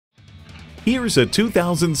Here's a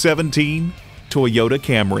 2017 Toyota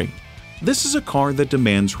Camry. This is a car that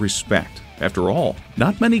demands respect. After all,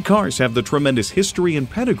 not many cars have the tremendous history and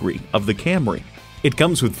pedigree of the Camry. It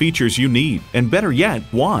comes with features you need, and better yet,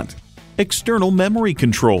 want. External memory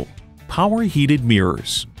control, power heated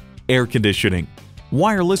mirrors, air conditioning,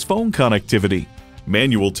 wireless phone connectivity,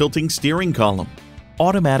 manual tilting steering column,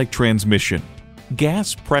 automatic transmission,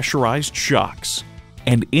 gas pressurized shocks,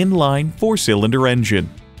 and inline 4-cylinder engine.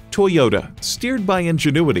 Toyota, steered by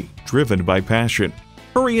ingenuity, driven by passion.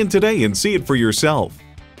 Hurry in today and see it for yourself.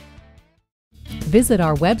 Visit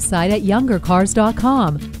our website at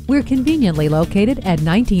youngercars.com. We're conveniently located at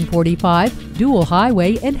 1945 Dual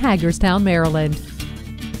Highway in Hagerstown, Maryland.